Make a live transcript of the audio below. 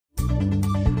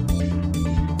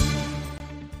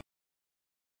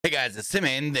guys, it's Tim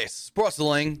and this is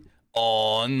Wrestling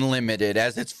Unlimited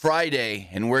as it's Friday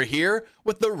and we're here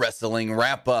with the Wrestling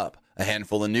Wrap Up. A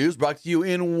handful of news brought to you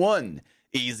in one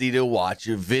easy to watch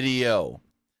video.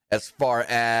 As far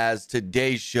as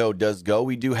today's show does go,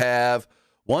 we do have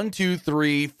 1, 2,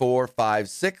 3, 4, 5,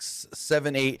 6,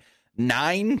 7, 8,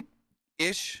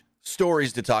 9-ish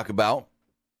stories to talk about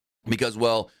because,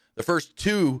 well, the first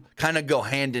two kind of go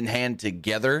hand in hand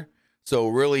together. So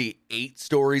really 8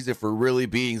 stories if we're really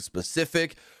being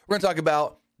specific. We're going to talk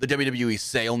about the WWE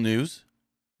sale news.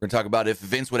 We're going to talk about if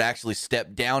Vince would actually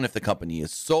step down if the company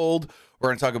is sold. We're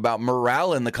going to talk about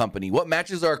morale in the company. What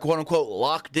matches are quote-unquote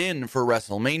locked in for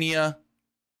WrestleMania.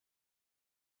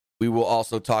 We will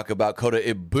also talk about Kota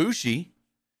Ibushi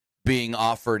being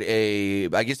offered a,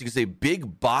 I guess you could say,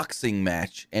 big boxing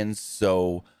match and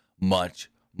so much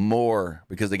more.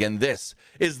 Because again, this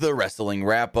is the Wrestling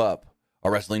Wrap Up. A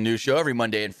wrestling news show every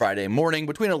Monday and Friday morning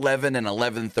between 11 and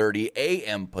 11:30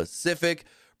 a.m. Pacific,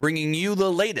 bringing you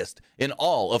the latest in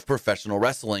all of professional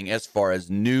wrestling as far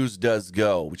as news does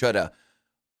go. We try to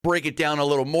break it down a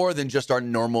little more than just our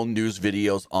normal news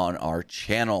videos on our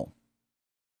channel.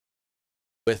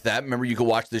 With that, remember you can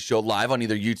watch this show live on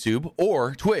either YouTube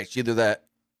or Twitch, whether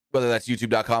that's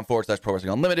youtube.com/Pro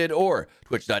Wrestling Unlimited or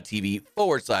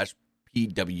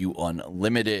twitch.tv/PW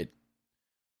Unlimited.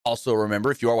 Also,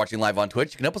 remember, if you are watching live on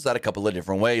Twitch, you can help us out a couple of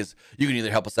different ways. You can either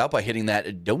help us out by hitting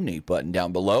that donate button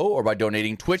down below or by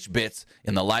donating Twitch bits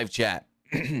in the live chat.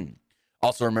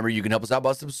 Also, remember, you can help us out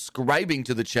by subscribing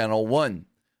to the channel one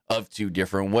of 2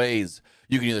 different ways.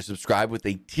 You can either subscribe with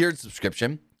a tiered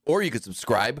subscription or you can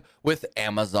subscribe with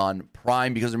Amazon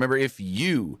Prime. Because remember, if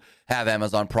you have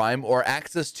Amazon Prime or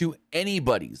access to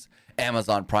anybody's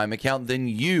Amazon Prime account, then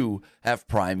you have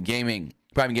Prime Gaming.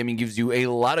 Prime Gaming gives you a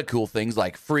lot of cool things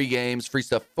like free games, free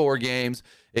stuff for games.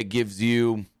 It gives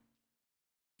you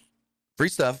free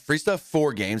stuff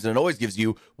for games, and it always gives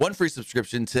you 1 free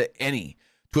subscription to any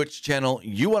Twitch channel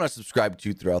you want to subscribe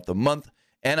to throughout the month,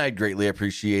 and I'd greatly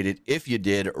appreciate it if you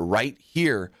did right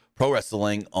here, Pro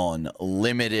Wrestling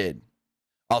Unlimited.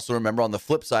 Also, remember, on the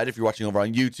flip side, if you're watching over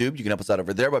on YouTube, you can help us out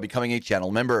over there by becoming a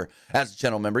channel member. As a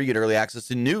channel member, you get early access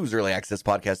to news, early access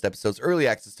podcast episodes, early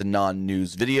access to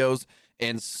non-news videos,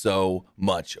 and so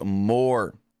much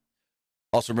more.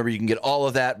 Also, remember, you can get all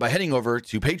of that by heading over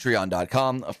to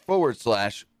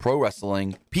patreon.com/Pro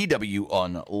Wrestling PW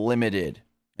Unlimited.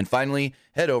 And finally,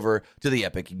 head over to the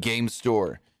Epic Games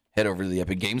Store. Head over to the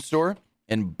Epic Games Store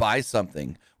and buy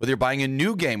something. Whether you're buying a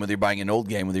new game, whether you're buying an old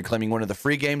game, whether you're claiming one of the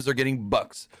free games, or getting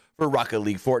bucks for Rocket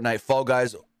League, Fortnite, Fall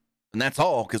Guys, and that's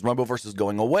all because Rumbleverse is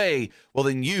going away, well,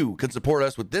 then you can support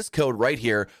us with this code right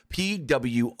here,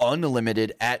 PW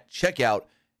Unlimited at checkout,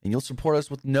 and you'll support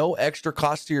us with no extra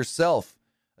cost to yourself.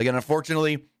 Again,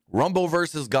 unfortunately,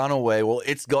 Rumbleverse has gone away. Well,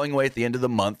 it's going away at the end of the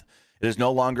month. It is no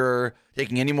longer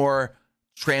taking any more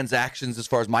transactions as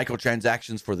far as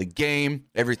microtransactions for the game.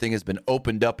 Everything has been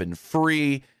opened up and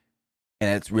free,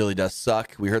 and it really does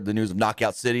suck. We heard the news of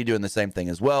Knockout City doing the same thing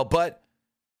as well, but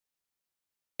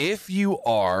if you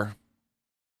are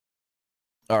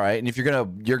all right, and if you're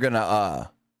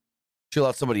gonna chill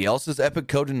out somebody else's Epic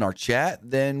code in our chat,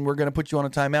 then we're gonna put you on a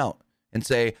timeout and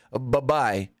say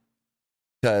bye-bye.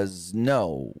 Because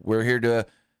no, we're here to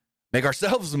make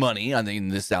ourselves money. I mean,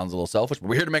 this sounds a little selfish, but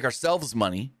we're here to make ourselves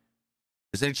money.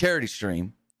 This ain't a charity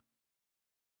stream.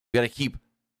 We got to keep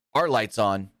our lights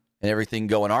on and everything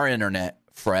going, our internet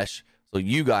fresh, so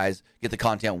you guys get the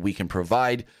content we can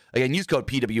provide. Again, use code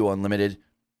PW Unlimited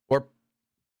or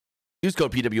use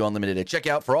code PW Unlimited at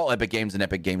checkout for all Epic Games and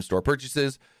Epic Games Store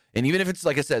purchases. And even if it's,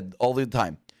 like I said, all the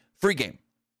time, free game.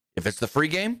 If it's the free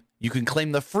game, you can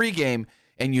claim the free game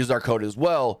and use our code as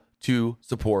well to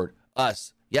support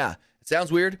us. Yeah, it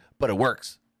sounds weird, but it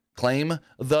works. Claim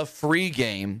the free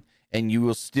game, and you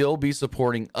will still be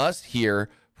supporting us here,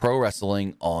 Pro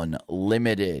Wrestling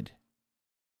Unlimited.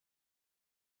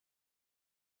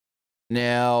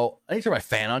 Now, I need to turn my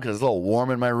fan on because it's a little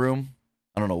warm in my room.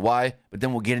 I don't know why, but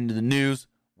then we'll get into the news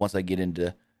once I get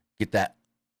that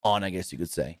on, I guess you could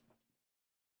say.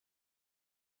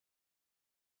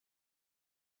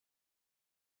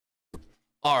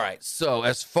 All right, so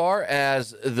as far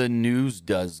as the news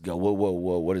does go, whoa,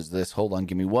 what is this? Hold on,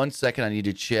 give me 1 second. I need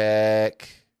to check.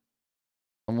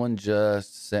 Someone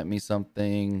just sent me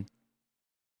something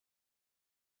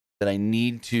that I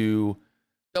need to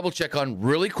double check on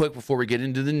really quick before we get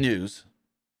into the news.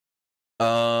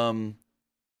 And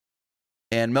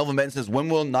Melvin Benton says, when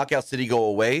will Knockout City go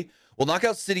away? Well,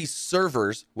 Knockout City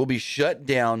servers will be shut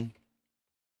down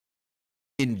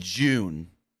in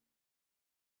June.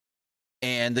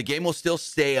 And the game will still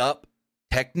stay up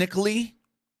technically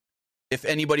if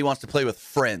anybody wants to play with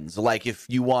friends, like if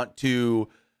you want to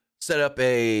set up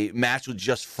a match with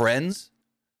just friends,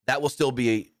 that will still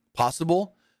be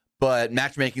possible. But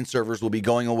matchmaking servers will be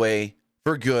going away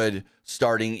for good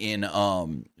starting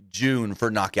in June for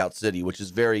Knockout City, which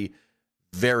is very,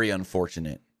 very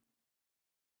unfortunate.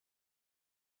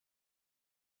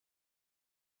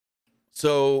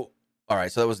 So, all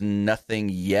right, so that was nothing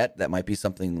yet. That might be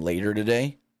something later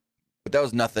today, but that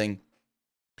was nothing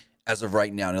as of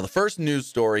right now. Now, the first news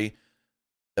story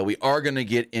that we are going to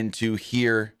get into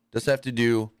here does have to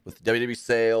do with the WWE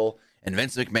sale and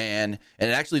Vince McMahon, and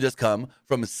it actually does come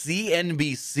from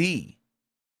CNBC.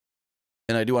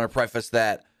 And I do want to preface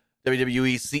that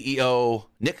WWE CEO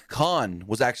Nick Khan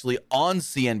was actually on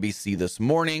CNBC this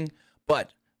morning,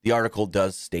 but the article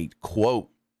does state, quote,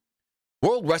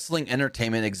 World Wrestling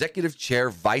Entertainment Executive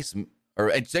Chairman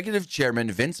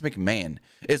Vince McMahon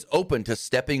is open to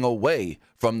stepping away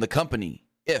from the company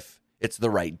if it's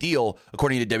the right deal,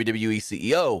 according to WWE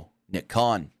CEO Nick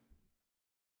Khan.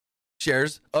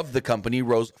 Shares of the company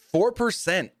rose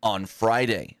 4% on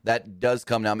Friday. That does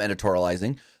come, now I'm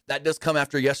editorializing, that does come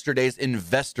after yesterday's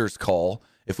investors call.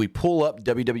 If we pull up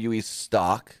WWE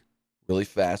stock really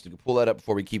fast, we can pull that up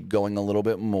before we keep going a little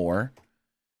bit more.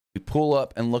 We pull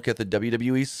up and look at the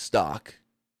WWE stock.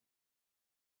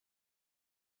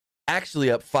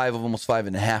 Actually up almost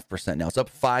 5.5% now. It's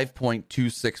up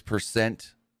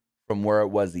 5.26% from where it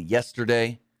was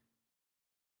yesterday.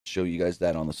 Show you guys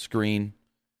that on the screen.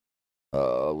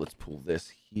 Let's pull this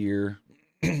here.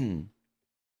 So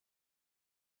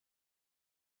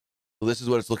this is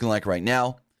what it's looking like right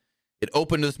now. It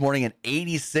opened this morning at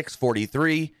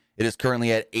 86.43. It is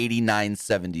currently at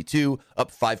 89.72, up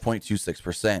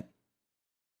 5.26%.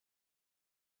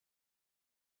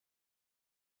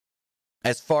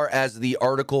 As far as the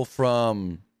article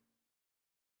from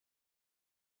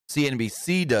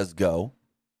CNBC does go,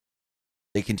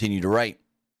 they continue to write,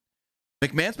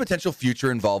 McMahon's potential future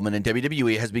involvement in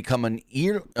WWE has become an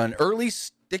early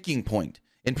sticking point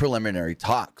in preliminary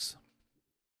talks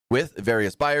with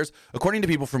various buyers, according to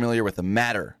people familiar with the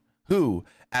matter, who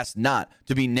asked not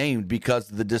to be named because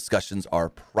the discussions are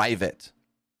private.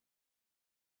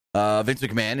 Vince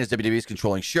McMahon is WWE's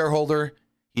controlling shareholder.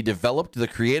 He developed the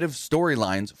creative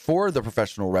storylines for the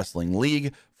Professional Wrestling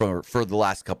League for the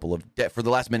last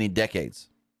many decades.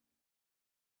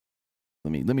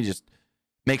 Let me just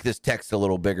make this text a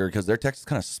little bigger because their text is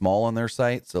kind of small on their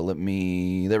site. So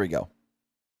there we go.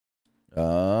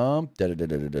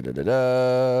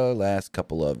 Last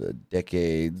couple of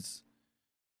decades.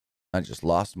 I just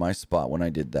lost my spot when I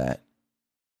did that.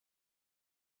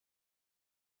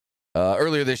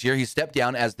 Earlier this year, he stepped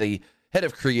down as the head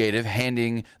of creative,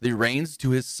 handing the reins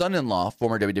to his son-in-law,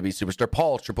 former WWE superstar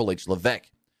Paul Triple H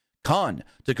Levesque. Khan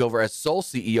took over as sole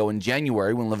CEO in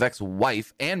January when Levesque's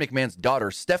wife and McMahon's daughter,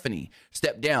 Stephanie,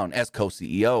 stepped down as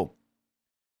co-CEO.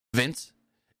 Vince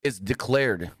is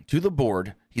declared to the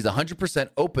board he's 100%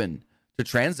 open to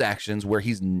transactions where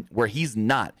he's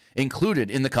not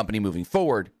included in the company moving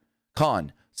forward,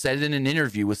 Khan said in an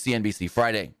interview with CNBC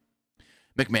Friday.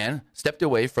 McMahon stepped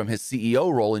away from his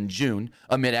CEO role in June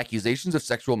amid accusations of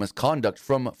sexual misconduct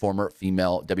from former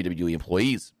female WWE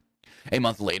employees. A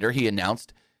month later, he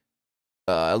announced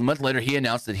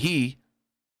that he,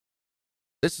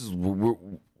 this is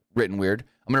written weird,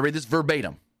 I'm going to read this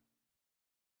verbatim.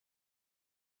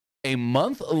 A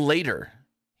month later,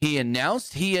 he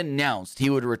announced he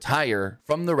would retire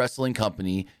from the wrestling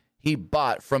company he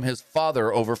bought from his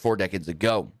father over 4 decades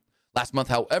ago. Last month,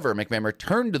 however, McMahon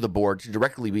returned to the board to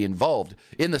directly be involved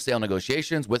in the sale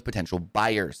negotiations with potential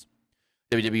buyers.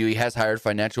 WWE has hired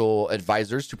financial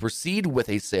advisors to proceed with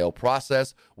a sale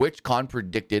process, which Khan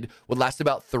predicted would last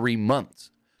about 3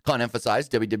 months. Khan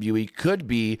emphasized WWE could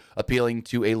be appealing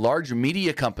to a large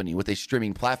media company with a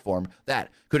streaming platform that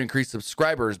could increase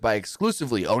subscribers by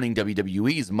exclusively owning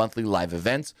WWE's monthly live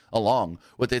events, along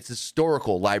with its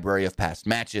historical library of past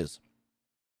matches.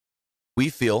 We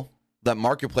feel that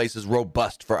marketplace is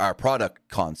robust for our product,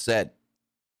 Khan said.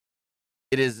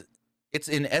 It's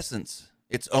in essence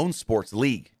its own sports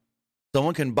league.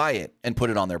 Someone can buy it and put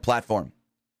it on their platform.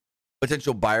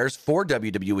 Potential buyers for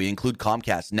WWE include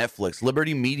Comcast, Netflix,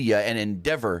 Liberty Media, and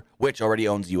Endeavor, which already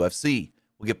owns UFC.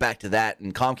 We'll get back to that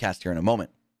and Comcast here in a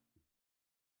moment.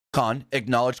 Khan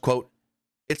acknowledged, quote,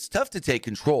 it's tough to take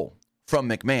control from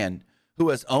McMahon, who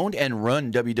has owned and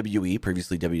run WWE,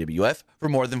 previously WWF, for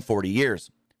more than 40 years.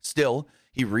 Still,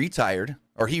 he reiterated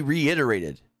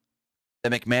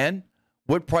that McMahon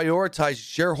would prioritize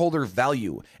shareholder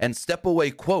value and step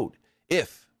away, quote,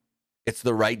 if it's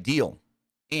the right deal.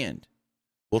 And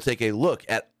we'll take a look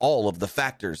at all of the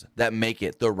factors that make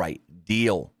it the right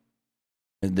deal.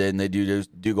 And then they do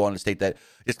go on to state that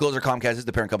Disclosure Comcast is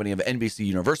the parent company of NBC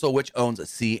Universal, which owns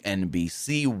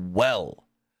CNBC. Well.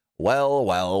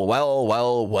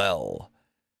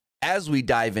 As we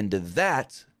dive into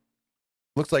that,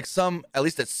 looks like some, at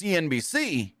least at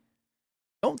CNBC,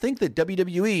 don't think that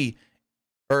WWE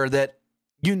or that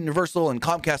Universal and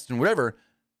Comcast and whatever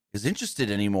is interested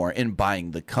anymore in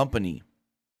buying the company.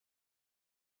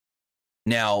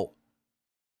 Now,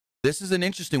 this is an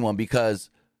interesting one because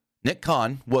Nick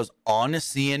Khan was on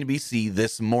CNBC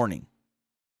this morning.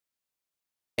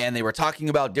 And they were talking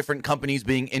about different companies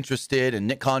being interested. And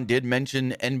Nick Khan did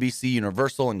mention NBC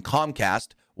Universal and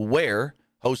Comcast, where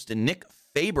host Nick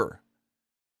Faber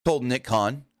told Nick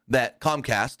Khan that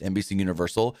Comcast, NBC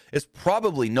Universal, is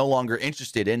probably no longer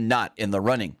interested and not in the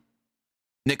running.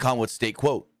 Nick Khan would state,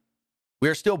 quote, "We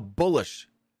are still bullish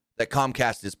that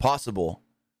Comcast is possible,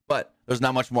 but there's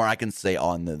not much more I can say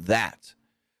on that."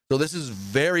 So this is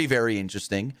very, very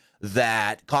interesting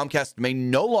that Comcast may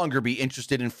no longer be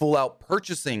interested in full out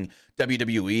purchasing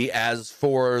WWE, as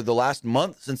for the last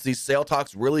month since these sale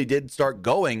talks really did start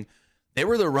going, they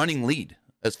were the running lead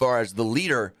as far as the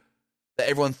leader that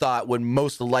everyone thought would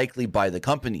most likely buy the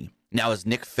company. Now, is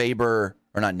David Faber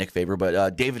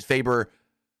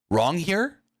wrong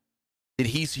here? Did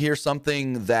he hear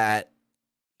something that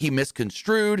he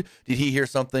misconstrued? Did he hear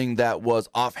something that was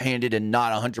offhanded and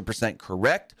not 100%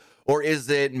 correct? Or is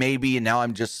it maybe, and now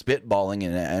I'm just spitballing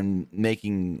and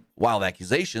making wild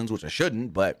accusations, which I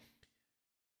shouldn't, but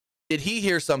did he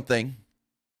hear something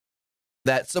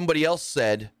that somebody else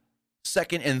said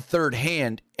second and third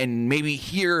hand and maybe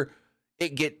hear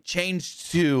it get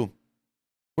changed to,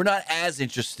 we're not as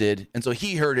interested, and so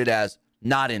he heard it as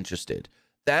not interested?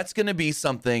 That's going to be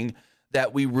something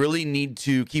that we really need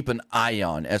to keep an eye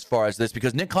on as far as this,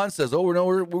 because Nick Khan says, oh,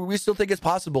 no, we still think it's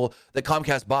possible that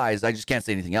Comcast buys. I just can't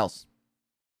say anything else.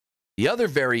 The other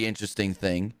very interesting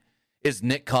thing is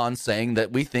Nick Khan saying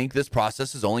that we think this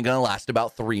process is only going to last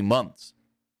about 3 months.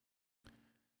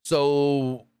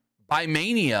 So by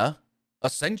Mania,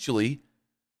 essentially,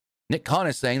 Nick Khan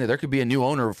is saying that there could be a new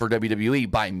owner for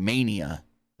WWE by Mania,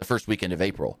 the first weekend of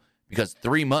April, because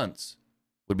 3 months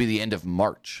would be the end of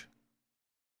March.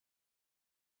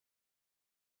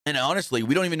 And honestly,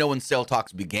 we don't even know when sale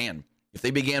talks began. If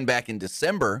they began back in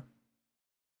December,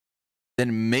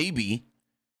 then maybe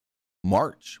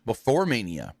March, before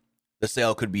Mania, the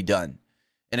sale could be done.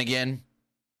 And again,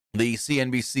 the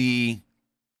CNBC,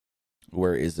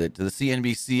 where is it? The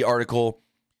CNBC article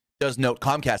does note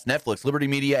Comcast, Netflix, Liberty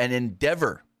Media, and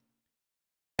Endeavor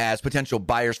as potential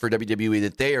buyers for WWE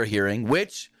that they are hearing,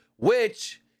 which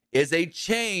is a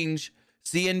change.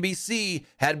 CNBC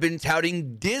had been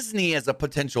touting Disney as a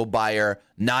potential buyer.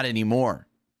 Not anymore.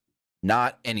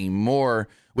 Not anymore,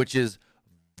 which is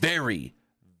very,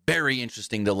 very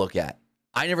interesting to look at.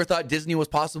 I never thought Disney was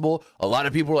possible. A lot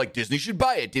of people were like, Disney should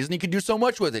buy it. Disney could do so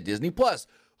much with it. Disney Plus,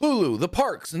 Hulu, the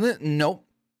parks, and then nope.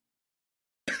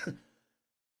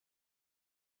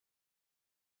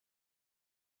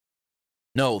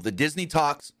 No, the Disney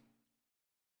talks,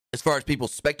 as far as people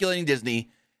speculating Disney,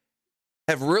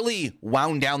 have really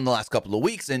wound down the last couple of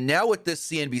weeks. And now with this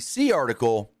CNBC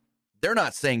article, they're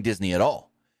not saying Disney at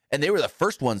all. And they were the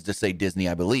first ones to say Disney,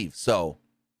 I believe. So,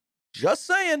 just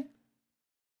saying.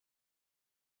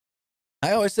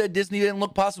 I always said Disney didn't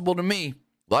look possible to me.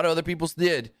 A lot of other people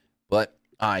did, but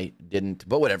I didn't.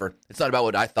 But whatever. It's not about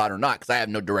what I thought or not, because I have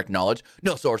no direct knowledge.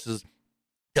 No sources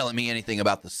telling me anything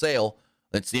about the sale.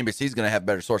 That CNBC is going to have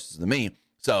better sources than me.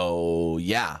 So,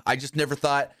 yeah. I just never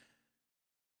thought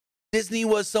Disney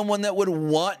was someone that would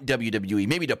want WWE,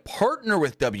 maybe to partner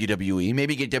with WWE,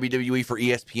 maybe get WWE for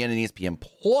ESPN and ESPN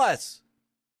Plus.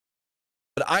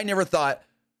 But I never thought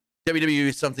WWE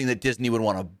is something that Disney would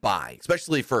want to buy,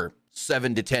 especially for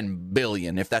 7 to 10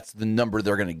 billion, if that's the number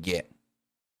they're going to get.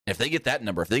 If they get that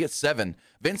number, if they get 7,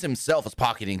 Vince himself is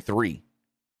pocketing 3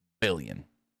 billion.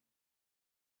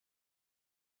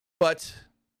 But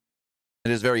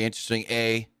it is very interesting,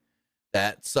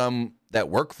 that some that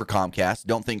work for Comcast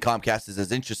don't think Comcast is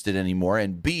as interested anymore,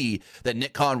 and B, that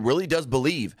Nick Khan really does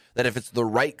believe that if it's the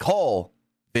right call,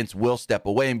 Vince will step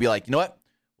away and be like, you know what,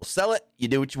 we'll sell it, you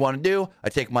do what you want to do, I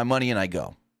take my money and I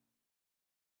go.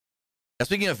 Now,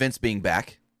 speaking of Vince being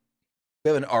back,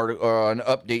 we have an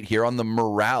update here on the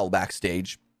morale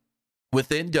backstage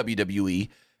within WWE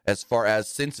as far as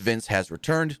since Vince has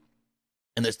returned,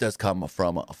 and this does come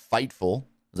from a Fightful,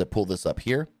 as I pull this up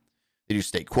here. They do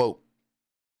state, quote,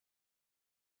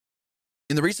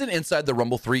 "In the recent Inside the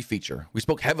Rumble 3 feature, we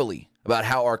spoke heavily about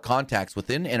how our contacts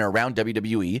within and around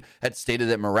WWE had stated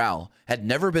that morale had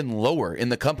never been lower in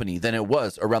the company than it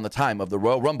was around the time of the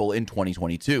Royal Rumble in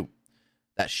 2022.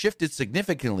 that shifted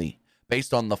significantly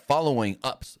based on the following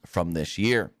ups from this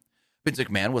year. Vince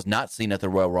McMahon was not seen at the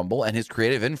Royal Rumble, and his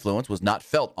creative influence was not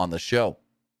felt on the show.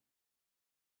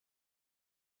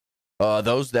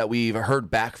 Those that we've heard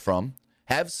back from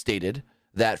have stated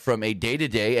that from a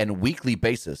day-to-day and weekly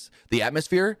basis, the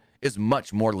atmosphere is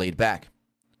much more laid back.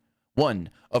 One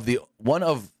of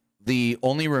the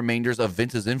only remainders of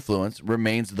Vince's influence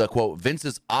remains the quote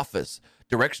Vince's office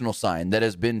directional sign that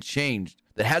hasn't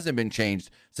been changed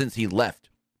since he left,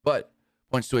 but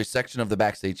points to a section of the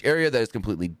backstage area that is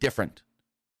completely different.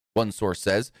 One source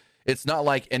says, it's not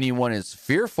like anyone is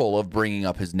fearful of bringing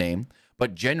up his name,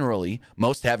 but generally,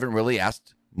 most haven't really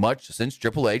asked much since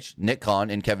Triple H, Nick Khan,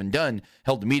 and Kevin Dunn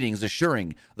held meetings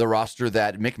assuring the roster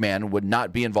that McMahon would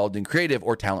not be involved in creative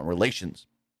or talent relations.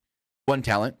 One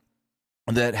talent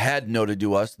that had noted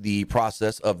to us the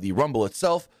process of the Rumble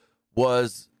itself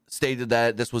was stated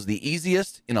that this was the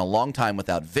easiest in a long time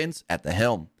without Vince at the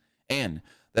helm, and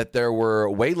that there were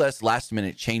way less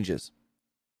last-minute changes.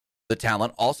 The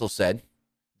talent also said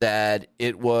that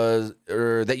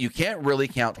that you can't really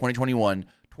count 2021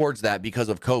 towards that because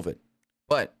of COVID,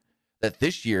 but that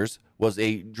this year's was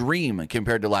a dream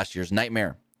compared to last year's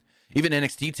nightmare. Even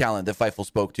NXT talent that Fightful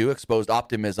spoke to exposed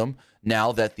optimism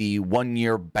now that the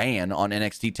 1-year ban on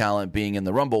NXT talent being in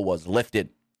the Rumble was lifted.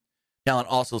 Talent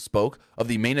also spoke of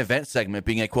the main event segment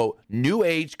being a, quote, new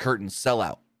age curtain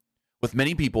sellout, with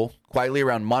many people quietly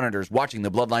around monitors watching the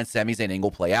Bloodline Sami Zayn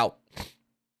angle play out.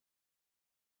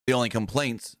 The only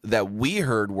complaints that we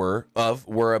heard were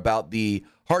about the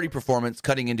Hardy performance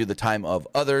cutting into the time of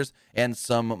others and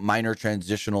some minor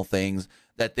transitional things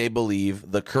that they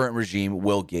believe the current regime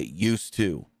will get used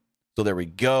to. So there we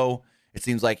go. It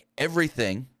seems like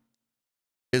everything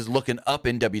is looking up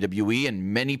in WWE,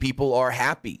 and many people are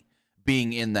happy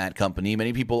being in that company.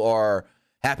 Many people are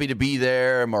happy to be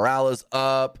there. Morale is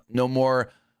up. No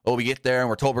more, we get there and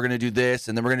we're told we're going to do this,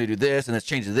 and then we're going to do this, and it's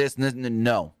changed to this, and this.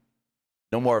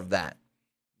 No more of that.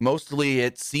 Mostly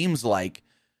it seems like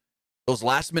those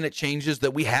last minute changes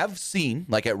that we have seen,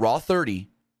 like at Raw 30,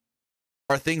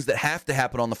 are things that have to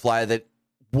happen on the fly that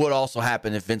would also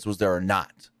happen if Vince was there or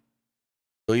not.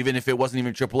 So even if it wasn't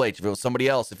even Triple H, if it was somebody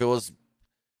else, if it was,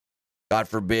 God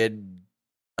forbid,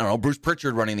 I don't know, Bruce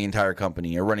Pritchard running the entire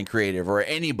company or running creative, or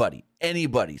anybody,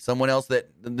 someone else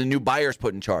that the new buyers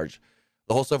put in charge,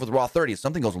 the whole stuff with Raw 30, if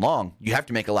something goes wrong, you have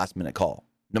to make a last minute call,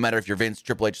 no matter if you're Vince,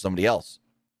 Triple H, or somebody else.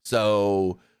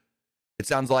 So it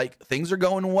sounds like things are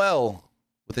going well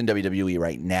within WWE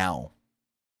right now.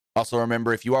 Also,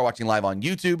 remember, if you are watching live on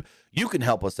YouTube, you can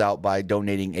help us out by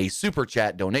donating a super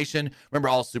chat donation. Remember,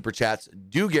 all super chats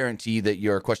do guarantee that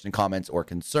your question, comments, or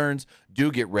concerns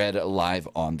do get read live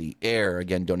on the air.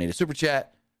 Again, donate a super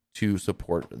chat to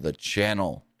support the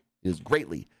channel. It is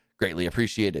greatly, greatly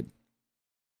appreciated.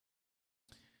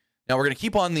 Now, we're going to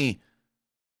keep on the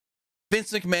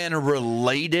Vince McMahon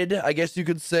related, I guess you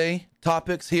could say,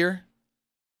 topics here.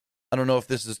 I don't know if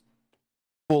this is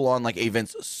full on like a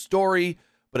Vince story,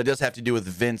 but it does have to do with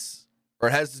Vince, or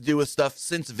it has to do with stuff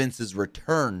since Vince's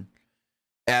return,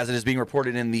 as it is being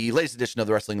reported in the latest edition of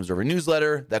the Wrestling Observer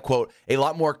newsletter that, quote, a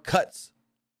lot more cuts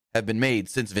have been made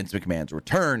since Vince McMahon's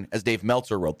return, as Dave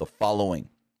Meltzer wrote the following.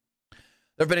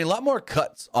 There have been a lot more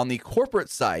cuts on the corporate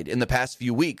side in the past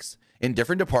few weeks in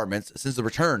different departments since the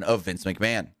return of Vince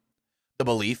McMahon. The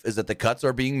belief is that the cuts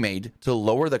are being made to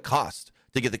lower the cost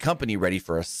to get the company ready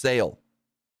for a sale.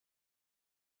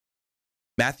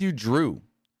 Matthew Drew,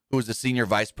 who was the senior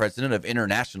vice president of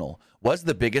International, was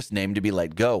the biggest name to be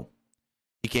let go.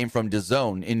 He came from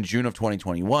DAZN in June of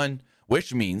 2021,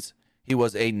 which means he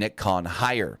was a Nick Khan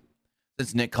hire,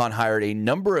 since Nick Khan hired a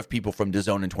number of people from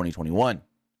DAZN in 2021.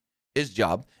 His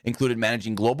job included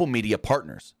managing global media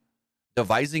partners,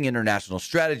 devising international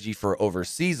strategy for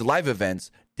overseas live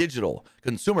events, digital,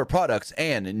 consumer products,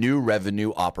 and new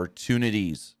revenue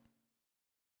opportunities.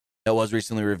 It was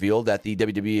recently revealed that the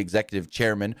WWE executive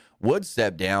chairman would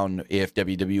step down if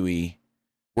WWE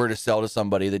were to sell to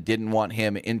somebody that didn't want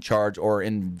him in charge or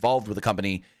involved with the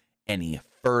company any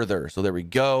further. So there we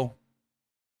go.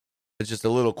 It's just a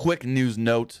little quick news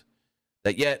note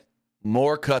that yet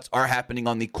more cuts are happening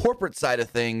on the corporate side of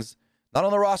things, not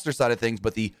on the roster side of things,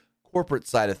 but the corporate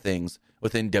side of things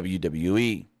within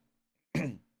WWE.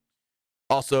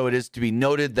 Also, it is to be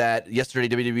noted that yesterday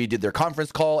WWE did their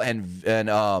conference call, and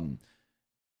Vince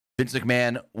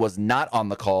McMahon was not on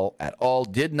the call at all,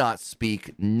 did not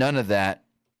speak, none of that.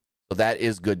 So that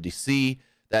is good to see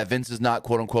that Vince is not,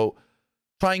 quote unquote,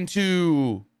 trying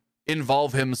to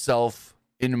involve himself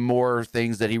in more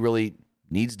things that he really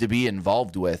needs to be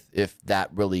involved with, if that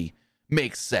really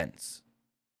makes sense.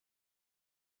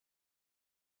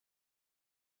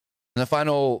 And the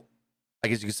final, I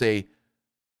guess you could say,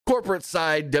 corporate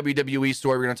side WWE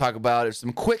story we're going to talk about is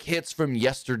some quick hits from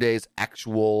yesterday's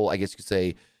actual, I guess you could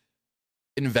say,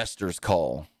 investors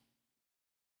call.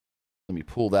 Let me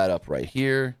pull that up right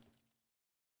here.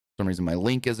 For some reason my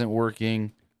link isn't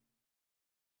working.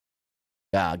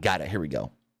 Got it. Here we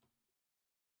go.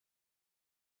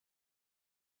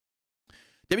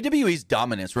 WWE's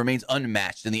dominance remains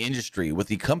unmatched in the industry, with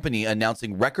the company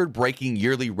announcing record-breaking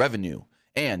yearly revenue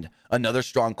and another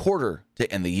strong quarter to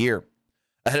end the year.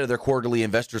 Ahead of their quarterly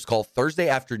investors call Thursday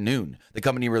afternoon, the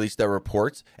company released their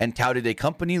reports and touted a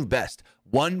company best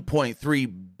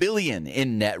 $1.3 billion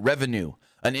in net revenue,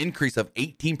 an increase of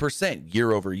 18%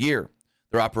 year over year.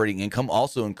 Their operating income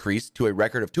also increased to a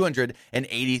record of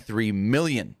 $283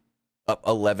 million, up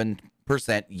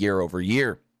 11% year over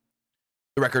year.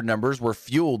 The record numbers were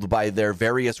fueled by their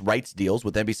various rights deals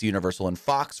with NBC Universal and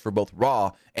Fox for both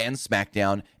Raw and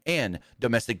SmackDown and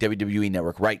domestic WWE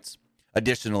Network rights.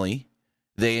 Additionally,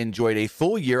 they enjoyed a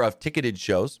full year of ticketed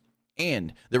shows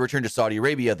and the return to Saudi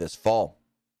Arabia this fall.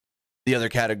 The other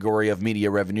category of media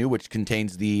revenue, which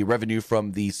contains the revenue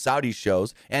from the Saudi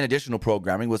shows and additional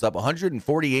programming, was up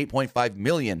 $148.5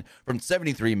 million from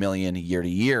 $73 million year to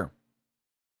year.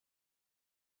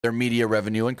 Their media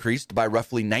revenue increased by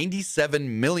roughly $97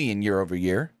 million year over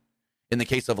year. In the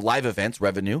case of live events,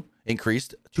 revenue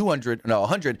increased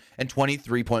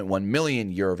 $123.1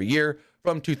 million year over year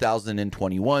from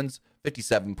 2021's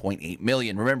 $57.8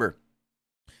 million. Remember,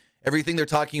 everything they're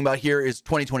talking about here is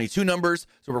 2022 numbers,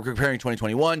 so we're comparing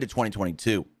 2021 to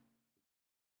 2022.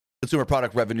 Consumer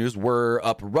product revenues were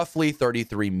up roughly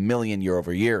 $33 million year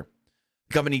over year.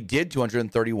 The company did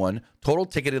 231 total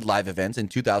ticketed live events in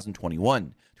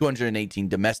 2021, 218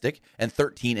 domestic, and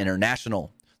 13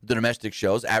 international. The domestic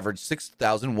shows averaged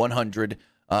 6,100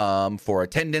 for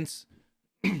attendance.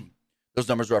 Those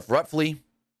numbers were up roughly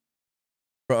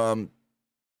from,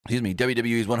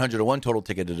 WWE's 101 total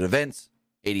ticketed events,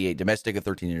 88 domestic, and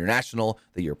 13 international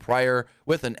the year prior,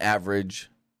 with an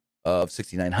average of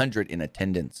 6,900 in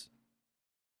attendance.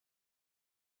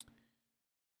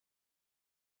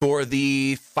 For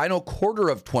the final quarter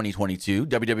of 2022,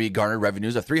 WWE garnered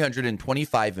revenues of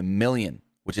 $325 million,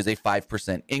 which is a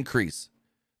 5% increase.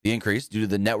 The increase due to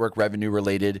the network revenue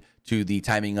related to the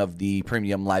timing of the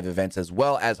premium live events, as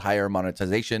well as higher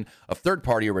monetization of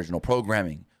third-party original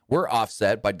programming, were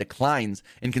offset by declines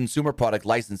in consumer product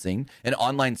licensing and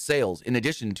online sales, in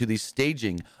addition to the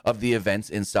staging of the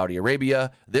events in Saudi Arabia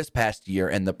this past year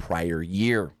and the prior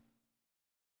year.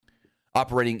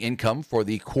 Operating income for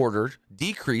the quarter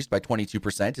decreased by 22% to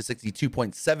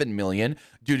 $62.7 million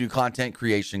due to content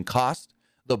creation costs,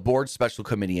 the board's special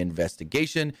committee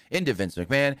investigation into Vince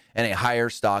McMahon, and a higher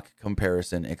stock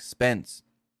comparison expense.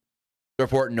 The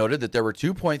report noted that there were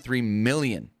 $2.3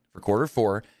 million for quarter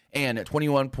four and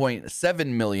 $21.7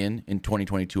 million in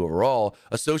 2022 overall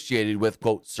associated with,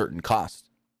 quote, certain costs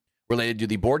related to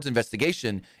the board's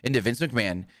investigation into Vince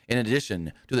McMahon, in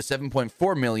addition to the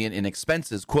 $7.4 million in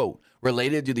expenses, quote,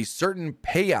 related to the certain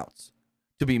payouts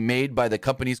to be made by the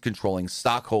company's controlling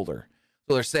stockholder.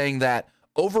 So they're saying that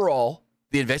overall,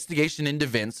 the investigation into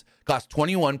Vince cost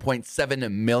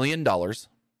 $21.7 million,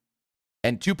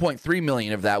 and $2.3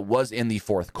 million of that was in the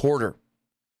fourth quarter.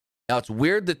 Now, it's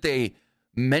weird that they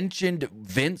mentioned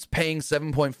Vince paying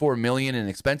 $7.4 million in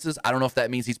expenses. I don't know if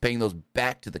that means he's paying those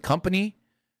back to the company,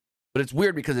 but it's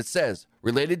weird because it says,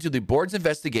 related to the board's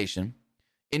investigation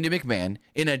into McMahon,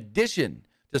 in addition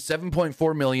to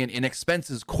 $7.4 million in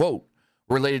expenses, quote,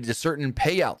 related to certain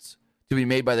payouts to be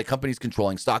made by the company's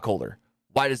controlling stockholder.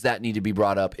 Why does that need to be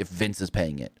brought up if Vince is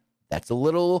paying it? That's a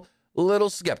little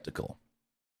skeptical.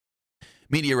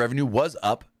 Media revenue was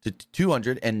up to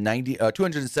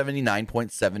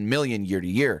 $279.7 million year to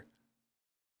year,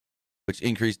 which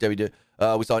increased. We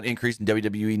saw an increase in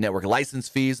WWE Network license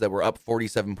fees that were up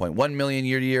 $47.1 million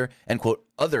year to year, and, quote,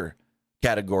 other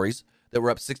categories that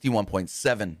were up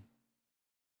 $61.7.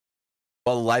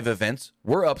 While the live events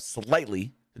were up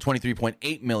slightly to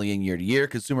 $23.8 million year to year,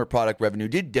 consumer product revenue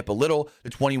did dip a little to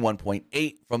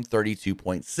 $21.8 from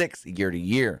 $32.6 year to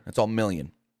year. That's all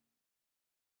million.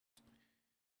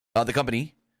 The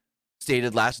company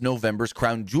stated last November's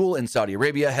Crown Jewel in Saudi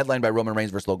Arabia, headlined by Roman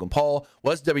Reigns versus Logan Paul,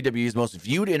 was WWE's most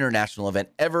viewed international event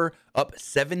ever, up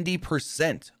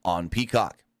 70% on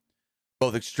Peacock.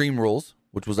 Both Extreme Rules,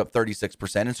 which was up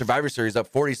 36%, and Survivor Series,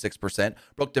 up 46%,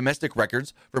 broke domestic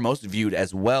records for most viewed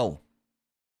as well.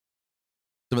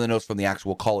 Some of the notes from the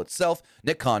actual call itself: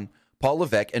 Nick Khan, Paul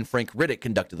Levesque, and Frank Riddick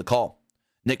conducted the call.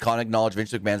 Nick Khan acknowledged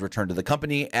Vince McMahon's return to the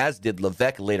company, as did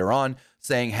Levesque later on,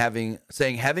 saying having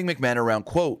McMahon around,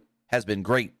 quote, has been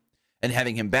great, and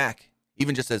having him back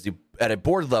even just at a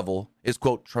board level, is,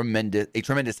 quote, a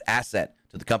tremendous asset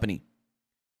to the company.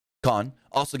 Khan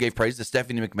also gave praise to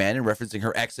Stephanie McMahon in referencing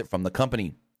her exit from the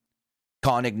company.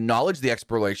 Khan acknowledged the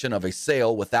exploration of a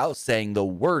sale without saying the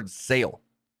word sale,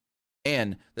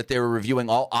 and that they were reviewing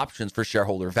all options for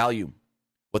shareholder value,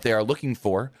 what they are looking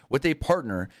for with a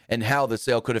partner, and how the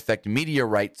sale could affect media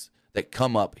rights that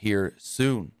come up here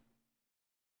soon.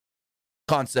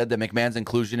 Khan said that McMahon's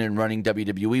inclusion in running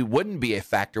WWE wouldn't be a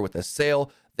factor with a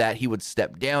sale, that he would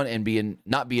step down and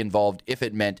not be involved if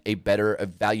it meant a better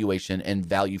evaluation and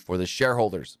value for the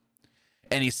shareholders.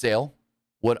 Any sale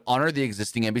would honor the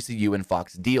existing NBCU and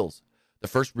Fox deals. The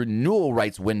first renewal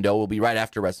rights window will be right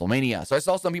after WrestleMania. So I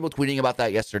saw some people tweeting about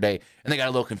that yesterday, and they got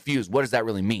a little confused. What does that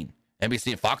really mean?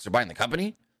 NBC and Fox are buying the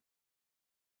company?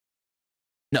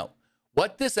 No.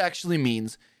 What this actually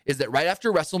means is that right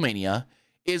after WrestleMania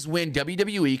is when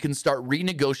WWE can start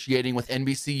renegotiating with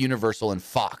NBC, Universal, and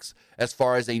Fox as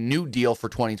far as a new deal for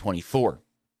 2024.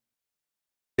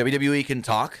 WWE can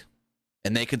talk,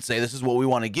 and they can say, this is what we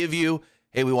want to give you.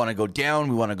 Hey, we want to go down.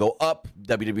 We want to go up.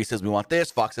 WWE says we want this.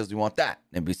 Fox says we want that.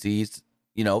 NBC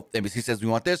says we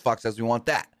want this. Fox says we want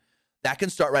that. That can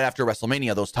start right after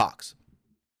WrestleMania, those talks.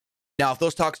 Now, if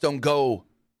those talks don't go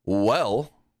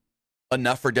well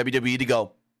enough for WWE to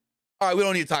go, all right, we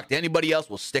don't need to talk to anybody else.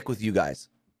 We'll stick with you guys.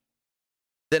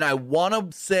 Then I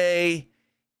want to say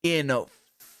in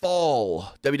fall,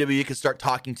 WWE can start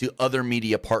talking to other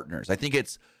media partners. I think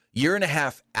it's a year and a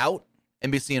half out.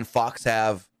 NBC and Fox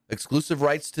have exclusive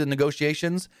rights to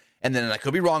negotiations. And then I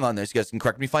could be wrong on this. You guys can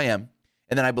correct me if I am.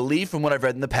 And then I believe from what I've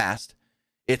read in the past,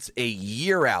 it's a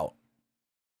year out.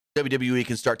 WWE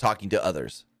can start talking to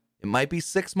others. It might be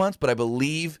 6 months, but I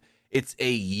believe it's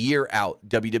a year out.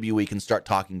 WWE can start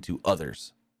talking to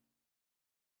others.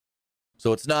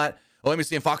 So it's not,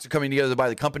 NBC and Fox are coming together to buy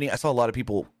the company. I saw a lot of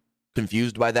people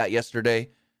confused by that yesterday.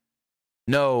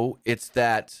 No, it's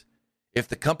that if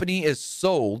the company is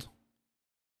sold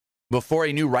before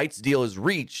a new rights deal is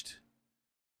reached,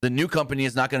 the new company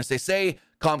is not going to say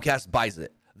Comcast buys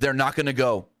it. They're not going to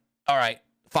go, all right,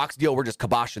 Fox deal, we're just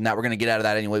kiboshing that. We're going to get out of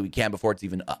that any way we can before it's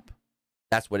even up.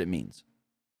 That's what it means.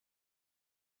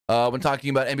 When talking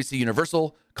about NBC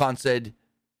Universal, Khan said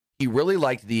he really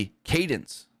liked the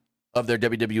cadence of their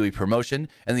WWE promotion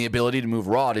and the ability to move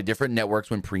Raw to different networks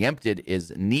when preempted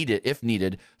is needed, if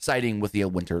needed, citing with the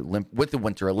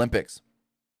Winter Olympics.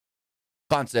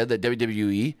 Khan said that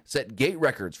WWE set gate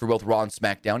records for both Raw and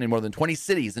SmackDown in more than 20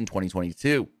 cities in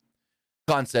 2022.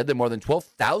 Khan said that more than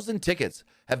 12,000 tickets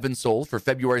have been sold for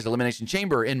February's Elimination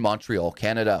Chamber in Montreal,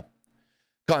 Canada.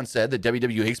 Khan said that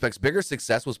WWE expects bigger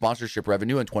success with sponsorship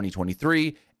revenue in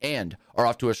 2023 and are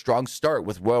off to a strong start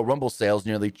with Royal Rumble sales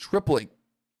nearly tripling,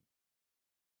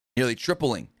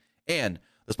 and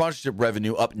the sponsorship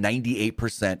revenue up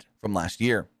 98% from last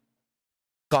year.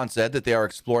 Khan said that they are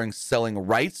exploring selling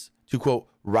rights to, quote,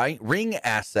 ring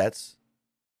assets.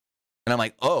 And I'm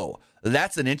like, oh,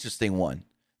 that's an interesting one.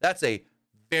 That's a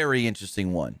very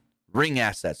interesting one. Ring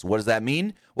assets. What does that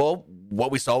mean? Well,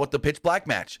 what we saw with the Pitch Black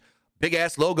match. Big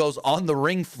ass logos on the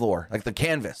ring floor, like the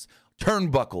canvas,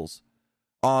 turnbuckles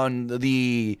on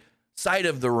the side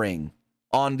of the ring,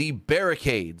 on the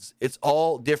barricades. It's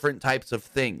all different types of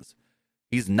things.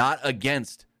 He's not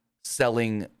against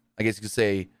selling, I guess you could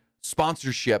say,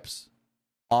 sponsorships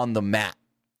on the mat,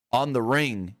 on the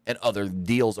ring, and other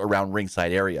deals around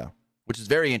ringside area, which is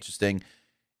very interesting.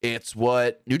 It's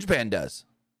what New Japan does.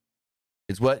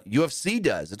 It's what UFC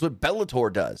does. It's what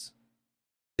Bellator does.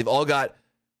 They've all got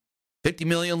 50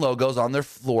 million logos on their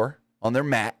floor, on their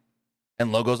mat,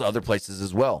 and logos other places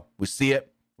as well. We see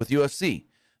it with UFC.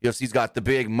 UFC's got the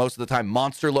big, most of the time,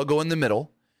 monster logo in the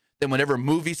middle. Then whenever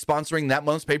movie sponsoring that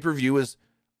month's pay-per-view is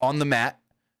on the mat,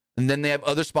 and then they have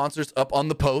other sponsors up on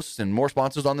the posts and more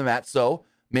sponsors on the mat. So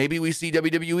maybe we see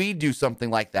WWE do something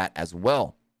like that as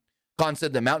well. Khan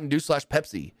said that Mountain Dew /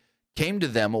 Pepsi came to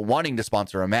them wanting to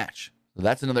sponsor a match. So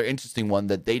that's another interesting one,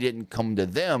 that they didn't come to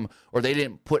them, or they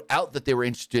didn't put out that they were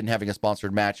interested in having a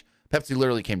sponsored match. Pepsi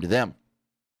literally came to them.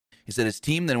 He said his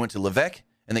team then went to Levesque,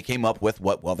 and they came up with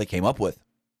what they came up with.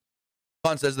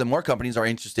 Khan says that more companies are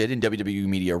interested in WWE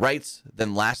media rights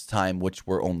than last time, which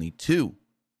were only 2.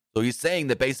 So he's saying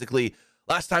that basically,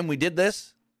 last time we did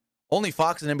this, only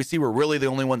Fox and NBC were really the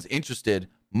only ones interested.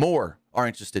 More are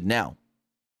interested now.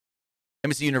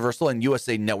 NBC Universal and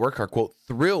USA Network are, quote,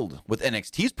 thrilled with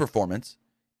NXT's performance,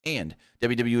 and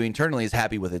WWE internally is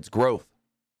happy with its growth.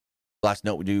 Last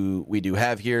note we do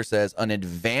have here says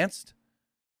unadvanced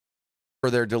for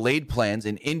their delayed plans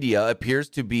in India appears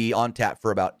to be on tap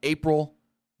for about April,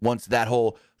 once that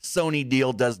whole Sony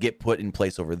deal does get put in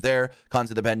place over there.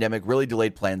 Cons of the pandemic really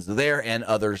delayed plans there and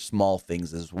other small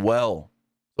things as well.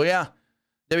 So yeah,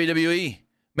 WWE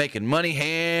making money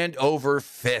hand over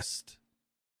fist.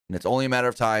 And it's only a matter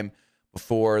of time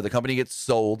before the company gets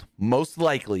sold, most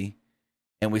likely,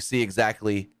 and we see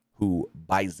exactly who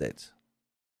buys it.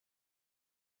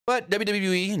 But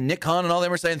WWE, Nick Khan, and all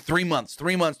them are saying 3 months.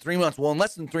 Well, in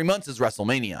less than 3 months is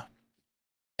WrestleMania.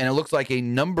 And it looks like a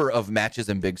number of matches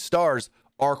and big stars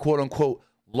are quote-unquote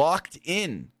locked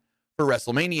in for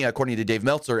WrestleMania, according to Dave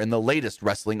Meltzer in the latest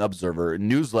Wrestling Observer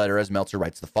newsletter, as Meltzer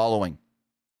writes the following.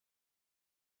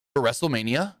 For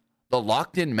WrestleMania, the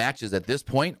locked-in matches at this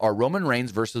point are Roman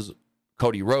Reigns versus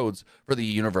Cody Rhodes for the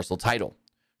Universal title,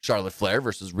 Charlotte Flair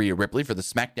versus Rhea Ripley for the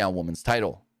SmackDown Women's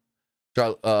title,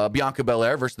 Bianca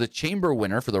Belair versus the Chamber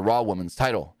winner for the Raw Women's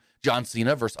title, John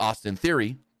Cena versus Austin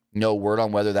Theory, no word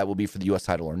on whether that will be for the U.S.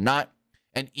 title or not,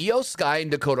 and Io Sky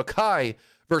and Dakota Kai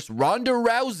versus Ronda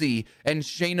Rousey and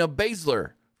Shayna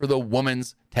Baszler for the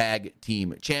Women's Tag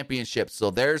Team Championship. So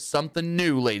there's something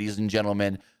new, ladies and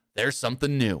gentlemen. There's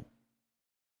something new.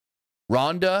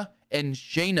 Ronda and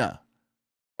Shayna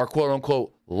are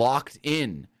quote-unquote locked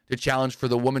in to challenge for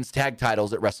the women's tag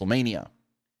titles at WrestleMania.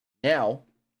 Now,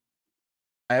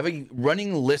 I have a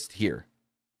running list here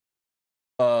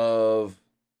of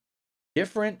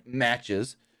different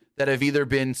matches that have either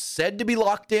been said to be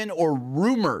locked in or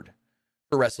rumored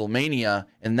for WrestleMania,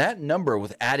 and that number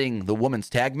with adding the women's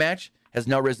tag match has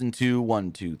now risen to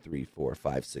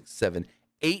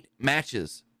 8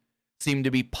 matches seem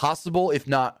to be possible, if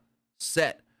not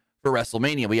set, for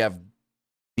WrestleMania. We have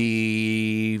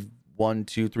the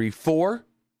 4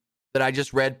 that I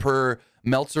just read per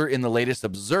Meltzer in the latest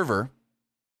Observer.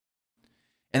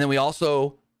 And then we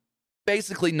also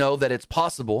basically know that it's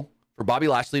possible for Bobby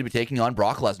Lashley to be taking on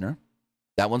Brock Lesnar.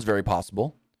 That one's very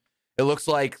possible. It looks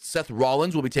like Seth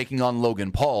Rollins will be taking on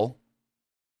Logan Paul.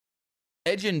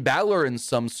 Edge and Balor in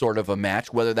some sort of a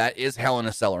match, whether that is Hell in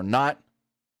a Cell or not.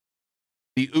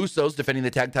 The Usos defending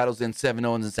the tag titles in Kevin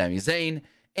Owens and Sami Zayn.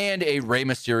 And a Rey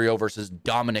Mysterio versus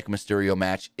Dominic Mysterio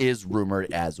match is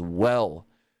rumored as well.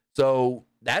 So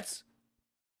that's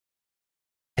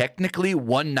technically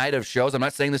one night of shows. I'm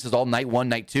not saying this is all night 1,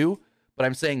 night 2, but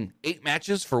I'm saying 8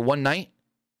 matches for one night.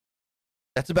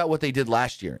 That's about what they did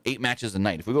last year. 8 matches a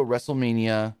night. If we go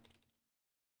WrestleMania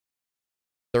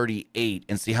 38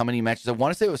 and see how many matches, I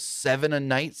want to say it was 7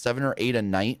 or 8 a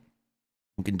night.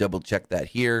 We can double check that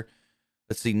here.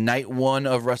 Let's see. Night 1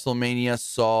 of WrestleMania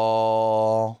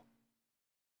saw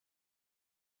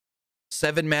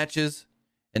 7 matches,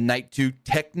 and night 2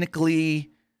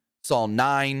 technically saw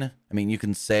 9. I mean, you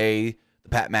can say the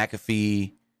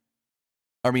the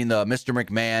Mr.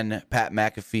 McMahon, Pat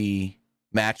McAfee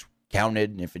match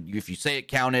counted. If you say it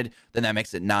counted, then that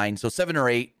makes it 9. So 7 or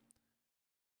 8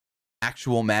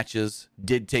 actual matches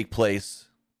did take place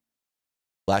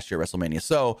last year at WrestleMania.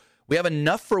 So we have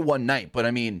enough for one night. But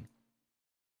I mean,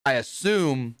 I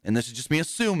assume, and this is just me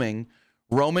assuming,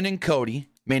 Roman and Cody,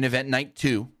 main event night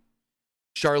 2.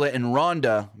 Charlotte and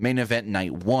Ronda, main event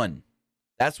night 1.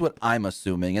 That's what I'm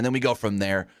assuming. And then we go from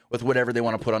there with whatever they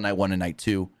want to put on night 1 and night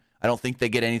 2. I don't think they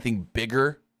get anything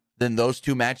bigger than those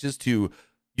 2 matches to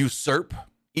usurp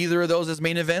either of those as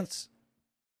main events.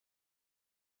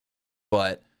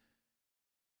 But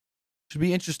it should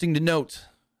be interesting to note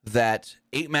that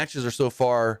 8 matches are so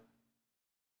far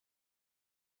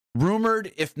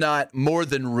rumored, if not more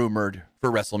than rumored, for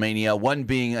WrestleMania. One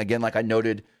being, again, like I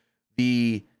noted,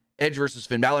 the Edge versus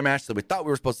Finn Balor match that we thought we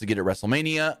were supposed to get at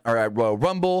WrestleMania or at Royal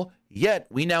Rumble. Yet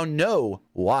we now know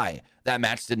why that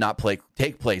match did not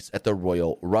take place at the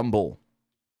Royal Rumble.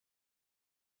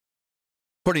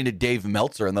 According to Dave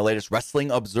Meltzer in the latest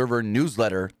Wrestling Observer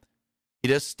newsletter, he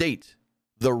does state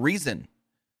the reason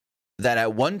that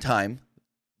at one time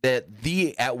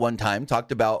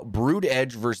talked about Brood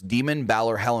Edge versus Demon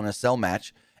Balor Hell in a Cell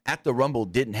match at the Rumble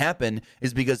didn't happen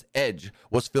is because Edge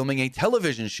was filming a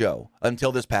television show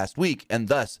until this past week and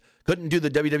thus couldn't do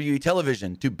the WWE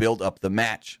television to build up the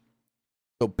match.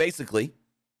 So basically,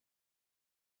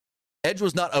 Edge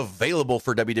was not available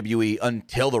for WWE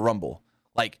until the Rumble.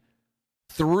 Like,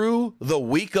 through the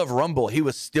week of Rumble, he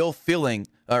was still filming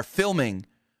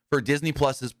for Disney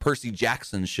Plus's Percy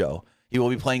Jackson show. He will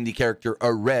be playing the character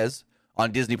Arez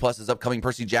on Disney Plus's upcoming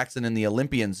Percy Jackson and the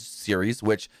Olympians series,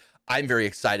 which I'm very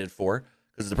excited for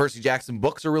because the Percy Jackson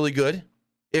books are really good.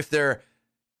 If they're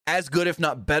as good, if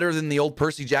not better than the old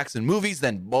Percy Jackson movies,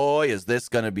 then boy, is this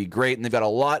going to be great. And they've got a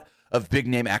lot of big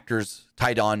name actors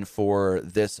tied on for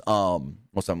this.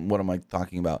 What am I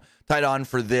talking about? Tied on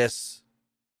for this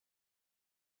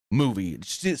movie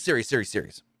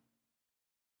series.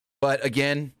 But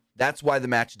again, that's why the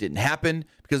match didn't happen,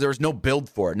 because there was no build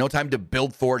for it, no time to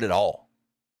build for it at all.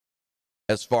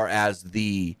 As far as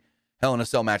the Hell in a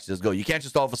Cell matches go, you can't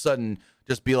just all of a sudden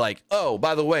just be like, oh,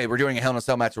 by the way, we're doing a Hell in a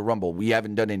Cell match with Rumble. We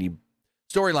haven't done any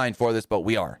storyline for this, but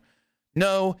we are.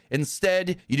 No,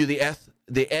 instead, you do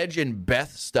the Edge and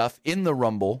Beth stuff in the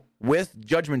Rumble with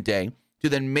Judgment Day to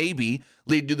then maybe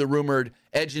lead to the rumored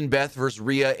Edge and Beth versus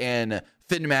Rhea and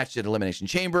Finn match at Elimination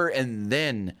Chamber, and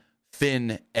then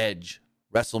Finn Edge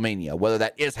WrestleMania, whether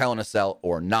that is Hell in a Cell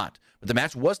or not. But the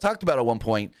match was talked about at one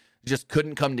point, just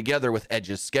couldn't come together with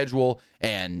Edge's schedule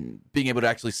and being able to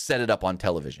actually set it up on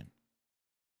television.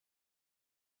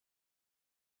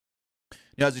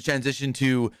 Now, as we transition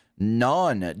to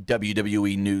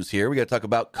non-WWE news here, we got to talk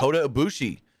about Kota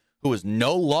Ibushi, who is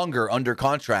no longer under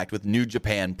contract with New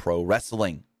Japan Pro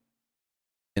Wrestling.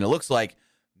 And it looks like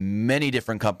many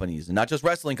different companies, and not just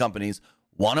wrestling companies,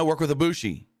 want to work with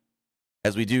Ibushi.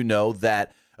 As we do know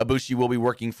that Ibushi will be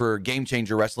working for Game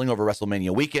Changer Wrestling over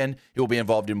WrestleMania weekend. He will be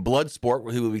involved in Bloodsport,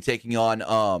 where he will be taking on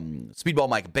Speedball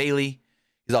Mike Bailey.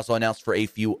 He's also announced for a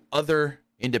few other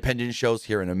independent shows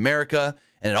here in America.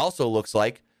 And it also looks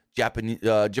like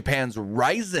Japan's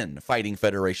Rizin Fighting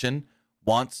Federation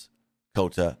wants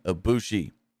Kota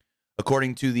Ibushi.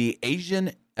 According to the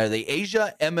Asia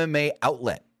MMA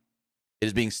outlet, it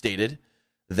is being stated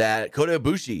that Kota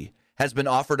Ibushi has been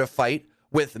offered a fight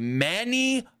with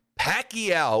Manny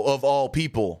Pacquiao, of all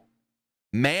people.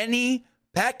 Manny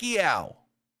Pacquiao,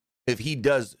 if he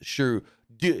does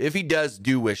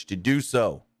do wish to do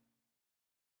so.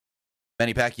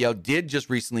 Manny Pacquiao did just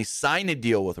recently sign a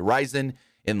deal with Rizin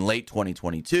in late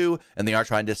 2022, and they are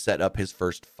trying to set up his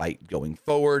first fight going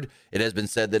forward. It has been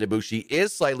said that Ibushi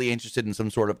is slightly interested in some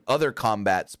sort of other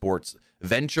combat sports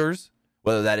ventures,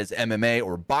 whether that is MMA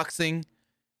or boxing. And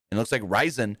it looks like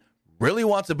Rizin really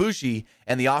wants Ibushi,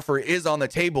 and the offer is on the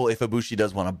table if Ibushi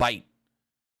does want to bite.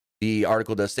 The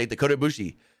article does state that Kota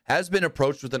Ibushi has been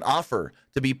approached with an offer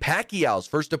to be Pacquiao's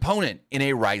first opponent in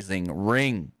a rising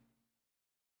ring.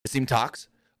 It seems talks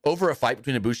over a fight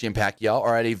between Ibushi and Pacquiao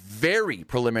are at a very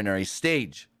preliminary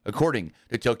stage, according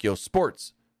to Tokyo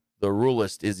Sports. The rule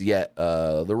list is yet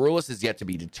to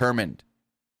be determined.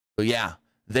 So yeah,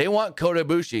 they want Kota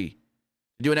Ibushi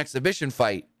to do an exhibition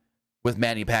fight with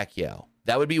Manny Pacquiao.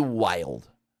 That would be wild.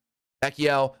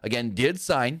 Pacquiao, again, did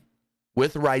sign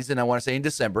with Rizin, I want to say, in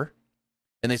December.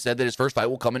 And they said that his first fight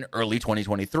will come in early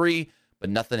 2023,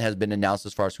 but nothing has been announced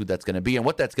as far as who that's going to be and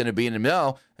what that's going to be. And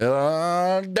now,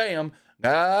 damn,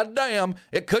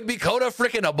 it could be Kota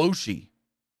freaking Ibushi.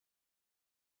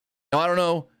 Now, I don't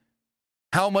know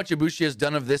how much Ibushi has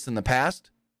done of this in the past,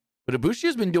 but Ibushi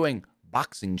has been doing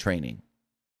boxing training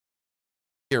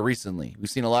here recently. We've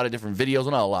seen a lot of different videos,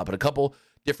 well, not a lot, but a couple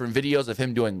different videos of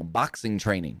him doing boxing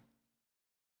training,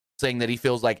 saying that he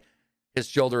feels like his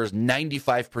shoulder is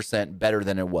 95% better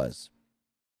than it was.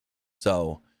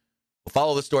 So we'll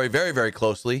follow the story very, very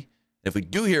closely. If we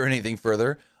do hear anything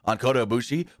further on Kota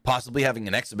Ibushi possibly having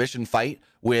an exhibition fight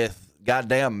with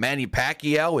goddamn Manny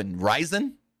Pacquiao and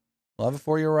Rizin, we'll have it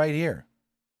for you right here.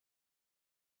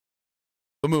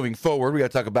 But moving forward, we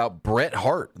got to talk about Bret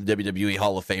Hart, the WWE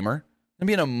Hall of Famer. Going to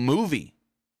be in a movie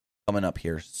coming up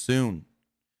here soon.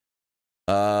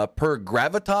 Per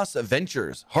Gravitas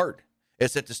Ventures, Hart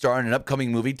is set to star in an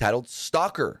upcoming movie titled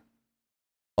Stalker,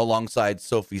 alongside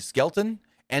Sophie Skelton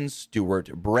and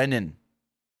Stuart Brennan.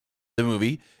 The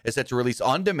movie is set to release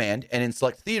on demand and in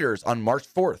select theaters on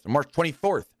March 24th,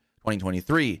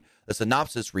 2023. The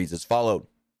synopsis reads as follows.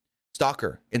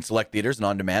 Stalker, in select theaters and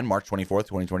on demand March 24th,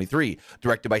 2023.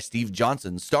 Directed by Steve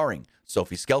Johnson, starring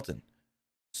Sophie Skelton,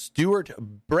 Stuart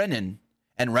Brennan,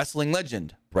 and wrestling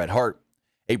legend Bret Hart.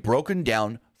 A broken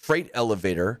down freight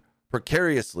elevator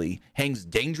precariously hangs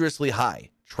dangerously high,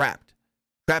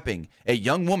 trapping a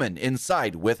young woman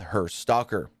inside with her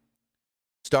stalker.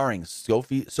 Starring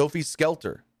Sophie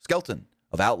Skelton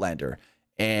of Outlander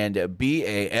and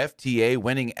BAFTA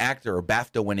winning actor or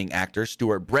BAFTA winning actor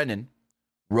Stuart Brennan.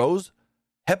 Rose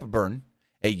Hepburn,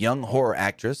 a young horror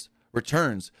actress,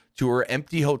 returns to her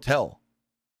empty hotel.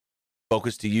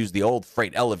 Focused to use the old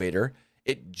freight elevator,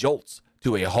 it jolts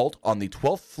to a halt on the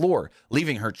 12th floor,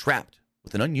 leaving her trapped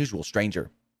with an unusual stranger.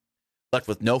 Left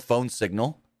with no phone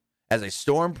signal, as a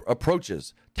storm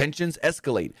approaches, tensions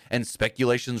escalate and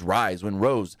speculations rise when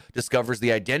Rose discovers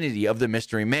the identity of the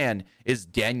mystery man is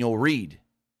Daniel Reed,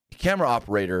 a camera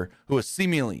operator who is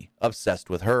seemingly obsessed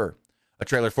with her. A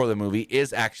trailer for the movie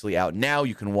is actually out now.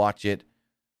 You can watch it.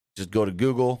 Just go to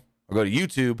Google or go to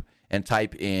YouTube and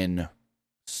type in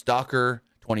Stalker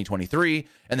 2023,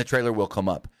 and the trailer will come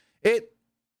up. It's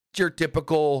your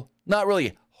typical, not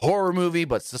really horror movie,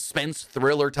 but suspense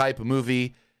thriller type of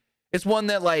movie. It's one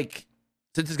that, like,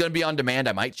 since it's going to be on demand,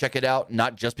 I might check it out.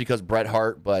 Not just because Bret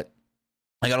Hart, but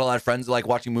I got a lot of friends that like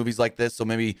watching movies like this. So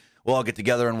maybe we'll all get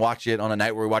together and watch it on a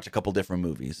night where we watch a couple different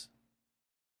movies.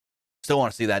 Still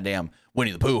want to see that damn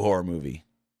Winnie the Pooh horror movie.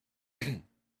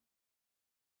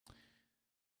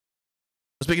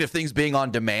 Speaking of things being on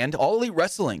demand, All Elite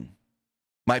Wrestling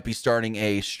might be starting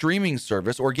a streaming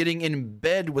service or getting in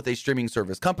bed with a streaming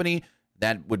service company.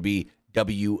 That would be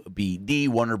WBD,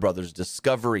 Warner Brothers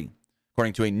Discovery,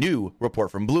 according to a new report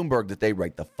from Bloomberg that they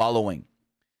write the following.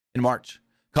 In March,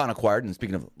 Khan acquired, and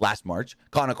speaking of last March,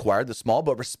 Khan acquired the small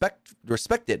but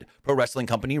respected pro wrestling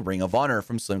company Ring of Honor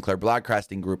from Sinclair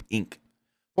Broadcasting Group, Inc.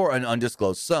 for an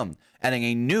undisclosed sum, adding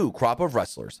a new crop of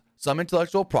wrestlers, some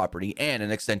intellectual property, and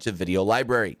an extensive video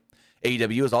library.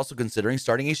 AEW is also considering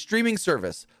starting a streaming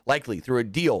service, likely through a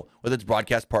deal with its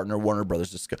broadcast partner Warner Brothers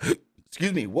Discovery.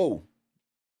 Excuse me, whoa.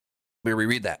 Let me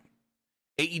reread that.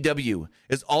 AEW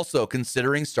is also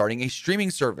considering starting a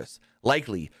streaming service,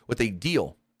 likely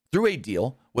through a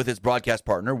deal with its broadcast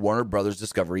partner Warner Brothers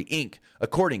Discovery, Inc.,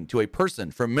 according to a person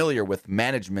familiar with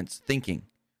management's thinking,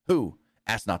 who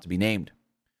asked not to be named.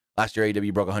 Last year,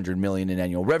 AEW broke $100 million in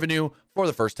annual revenue for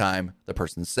the first time, the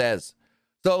person says.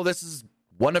 So this is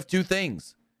one of two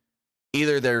things.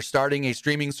 Either they're starting a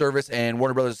streaming service and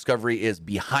Warner Brothers Discovery is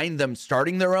behind them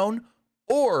starting their own,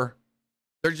 or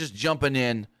they're just jumping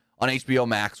in on HBO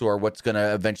Max or what's going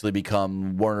to eventually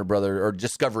become Warner Brothers or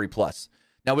Discovery Plus.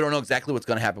 Now, we don't know exactly what's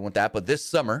going to happen with that, but this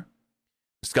summer,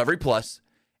 Discovery Plus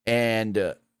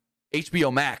and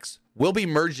HBO Max will be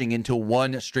merging into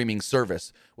one streaming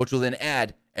service, which will then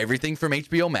add everything from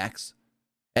HBO Max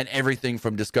and everything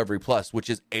from Discovery Plus,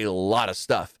 which is a lot of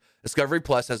stuff. Discovery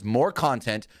Plus has more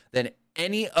content than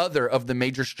any other of the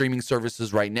major streaming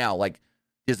services right now, like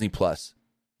Disney Plus,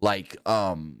 like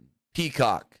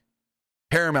Peacock,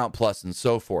 Paramount Plus, and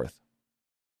so forth.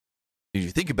 If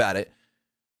you think about it,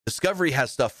 Discovery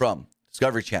has stuff from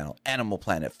Discovery Channel, Animal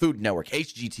Planet, Food Network,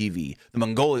 HGTV, the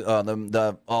Mongolia,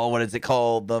 what is it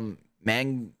called? Not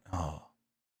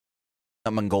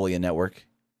Mongolia Network.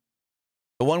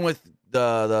 The one with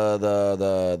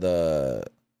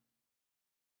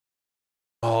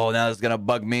oh, now it's gonna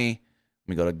bug me. Let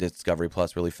me go to Discovery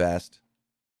Plus really fast.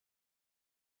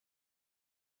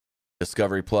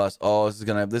 Discovery Plus. Oh,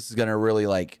 this is gonna really,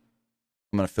 like,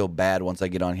 I'm gonna feel bad once I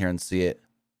get on here and see it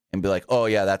and be like, oh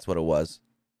yeah, that's what it was.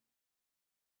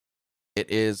 It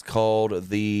is called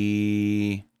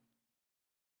the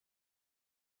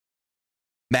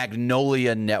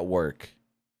Magnolia Network,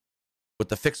 with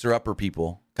the fixer-upper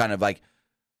people kind of like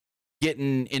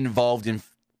getting involved in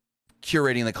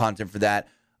curating the content for that.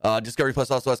 Discovery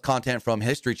Plus also has content from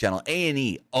History Channel,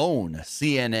 A&E, OWN,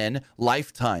 CNN,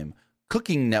 Lifetime,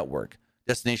 Cooking Network,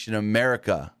 Destination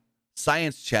America,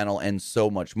 Science Channel, and so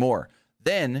much more.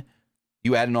 Then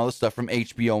you add in all the stuff from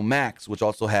HBO Max, which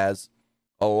also has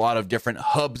a lot of different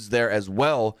hubs there as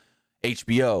well.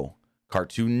 HBO,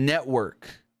 Cartoon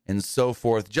Network, and so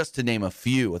forth, just to name a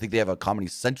few. I think they have a Comedy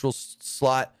Central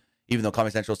slot, even though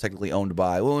Comedy Central is technically owned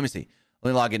by... Well, let me see.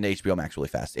 Let me log into HBO Max really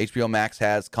fast. HBO Max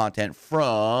has content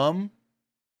from...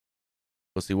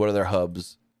 Let's see, what are their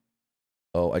hubs?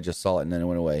 Oh, I just saw it and then it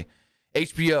went away.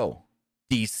 HBO,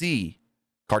 DC,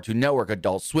 Cartoon Network,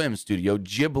 Adult Swim, Studio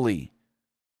Ghibli,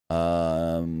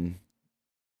 Turner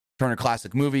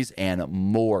Classic Movies, and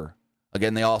more.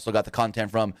 Again, they also got the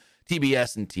content from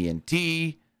TBS and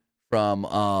TNT,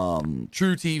 from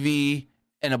True TV,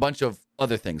 and a bunch of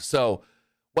other things. So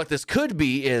what this could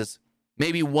be is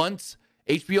maybe once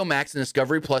HBO Max and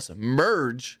Discovery Plus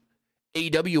merge,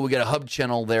 AEW will get a hub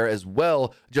channel there as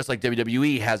well, just like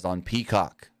WWE has on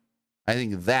Peacock. I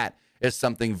think that is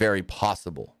something very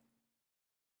possible.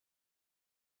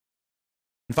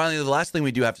 And finally, the last thing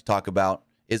we do have to talk about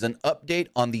is an update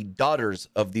on the daughters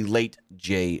of the late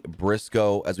Jay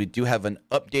Briscoe, as we do have an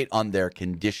update on their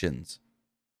conditions.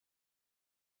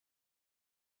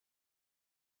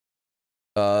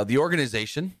 The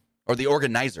organization, or the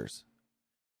organizers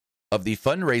of the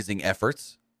fundraising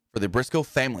efforts for the Briscoe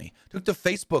family, took to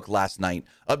Facebook last night,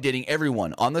 updating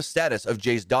everyone on the status of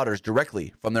Jay's daughters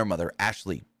directly from their mother,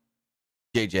 Ashley.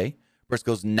 JJ,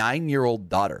 Briscoe's 9-year-old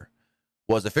daughter,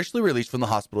 was officially released from the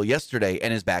hospital yesterday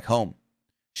and is back home.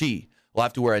 She will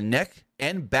have to wear a neck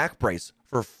and back brace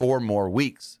for 4 more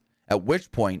weeks, at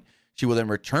which point she will then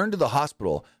return to the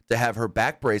hospital to have her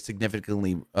back brace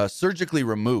significantly surgically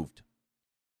removed.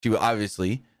 She will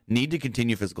obviously need to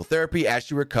continue physical therapy as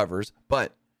she recovers,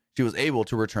 but she was able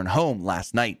to return home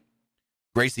last night.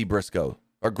 Gracie, Briscoe's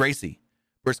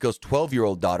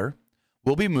 12-year-old daughter,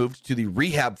 will be moved to the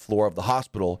rehab floor of the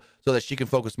hospital so that she can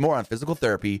focus more on physical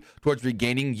therapy towards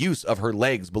regaining use of her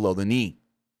legs below the knee.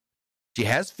 She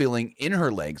has feeling in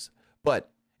her legs,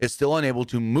 but is still unable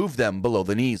to move them below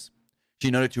the knees.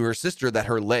 She noted to her sister that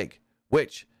her leg,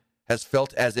 which has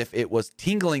felt as if it was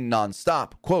tingling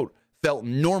nonstop, quote, felt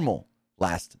normal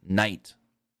last night.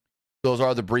 Those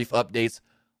are the brief updates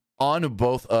on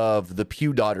both of the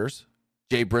Pugh daughters,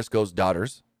 Jay Briscoe's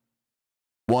daughters.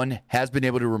 One has been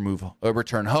able to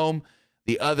return home.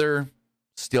 The other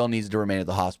still needs to remain at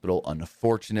the hospital,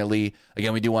 unfortunately.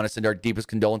 Again, we do want to send our deepest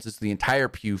condolences to the entire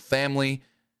Pugh family,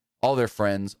 all their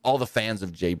friends, all the fans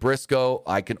of Jay Briscoe.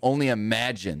 I can only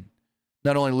imagine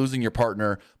not only losing your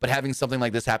partner, but having something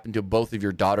like this happen to both of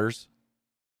your daughters.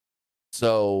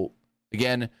 So,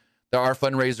 again, there are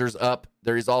fundraisers up.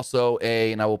 There is also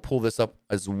and I will pull this up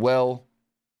as well.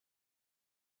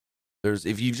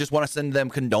 If you just want to send them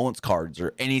condolence cards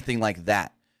or anything like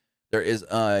that, there is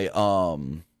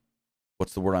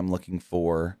what's the word I'm looking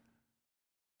for?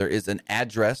 There is an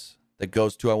address that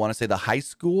goes to, I want to say, the high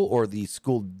school or the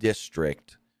school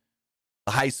district.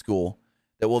 The high school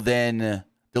that will then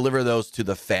deliver those to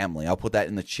the family. I'll put that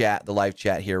in the chat, the live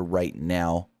chat here right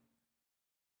now.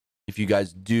 If you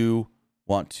guys do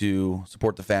want to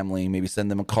support the family, maybe send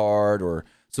them a card or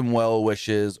some well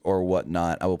wishes or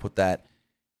whatnot, I will put that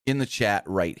in the chat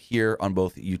right here on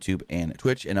both YouTube and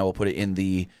Twitch, and I will put it in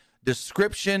the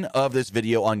description of this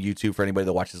video on YouTube for anybody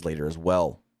that watches later as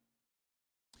well.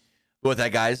 But with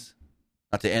that, guys,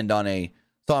 not to end on a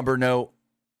somber note,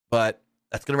 but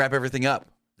that's going to wrap everything up.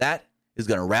 That is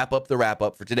going to wrap up the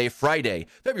wrap-up for today, Friday,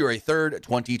 February 3rd,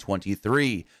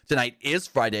 2023. Tonight is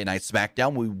Friday Night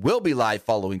SmackDown. We will be live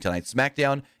following tonight's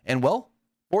SmackDown, and, well,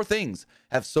 4 things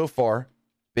have so far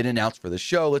been announced for the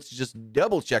show. Let's just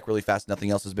double check really fast.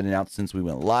 Nothing else has been announced since we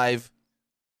went live.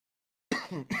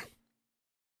 It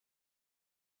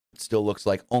still looks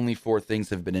like only 4 things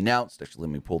have been announced. Actually,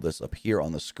 let me pull this up here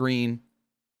on the screen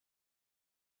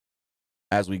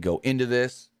as we go into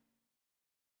this.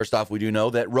 First off, we do know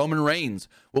that Roman Reigns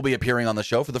will be appearing on the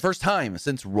show for the first time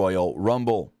since Royal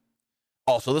Rumble.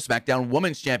 Also, the SmackDown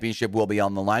Women's Championship will be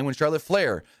on the line when Charlotte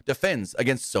Flair defends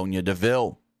against Sonya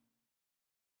Deville.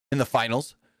 In the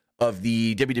finals of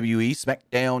the WWE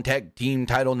SmackDown Tag Team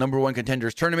Title #1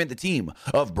 Contenders Tournament, the team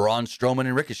of Braun Strowman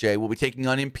and Ricochet will be taking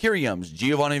on Imperium's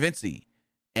Giovanni Vinci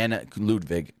and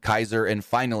Ludwig Kaiser. And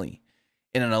finally,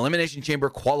 in an Elimination Chamber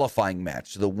qualifying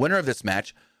match, the winner of this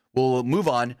match will move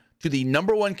on to the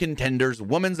 #1 Contenders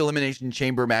Women's Elimination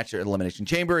Chamber match at Elimination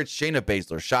Chamber. It's Shayna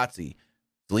Baszler, Shotzi,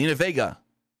 Zelina Vega,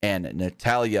 and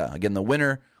Natalya. Again, the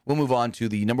winner will move on to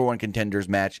the #1 Contenders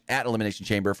match at Elimination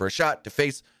Chamber for a shot to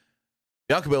face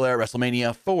Bianca Belair at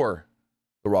WrestleMania for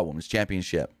the Raw Women's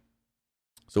Championship.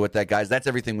 So with that, guys, that's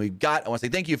everything we've got. I want to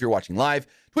say thank you if you're watching live,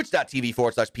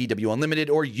 twitch.tv/PW Unlimited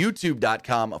or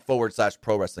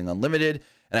youtube.com/Pro Wrestling Unlimited.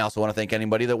 And I also want to thank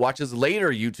anybody that watches later,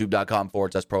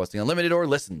 youtube.com/Pro Wrestling Unlimited, or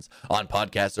listens on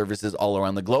podcast services all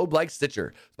around the globe like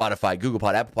Stitcher, Spotify, Google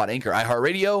Pod, Apple Pod, Anchor,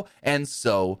 iHeartRadio, and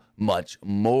so much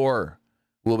more.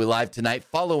 We'll be live tonight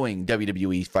following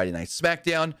WWE Friday Night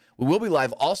SmackDown. We will be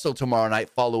live also tomorrow night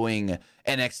following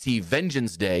NXT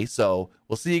Vengeance Day. So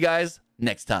we'll see you guys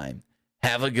next time.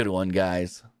 Have a good one,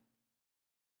 guys.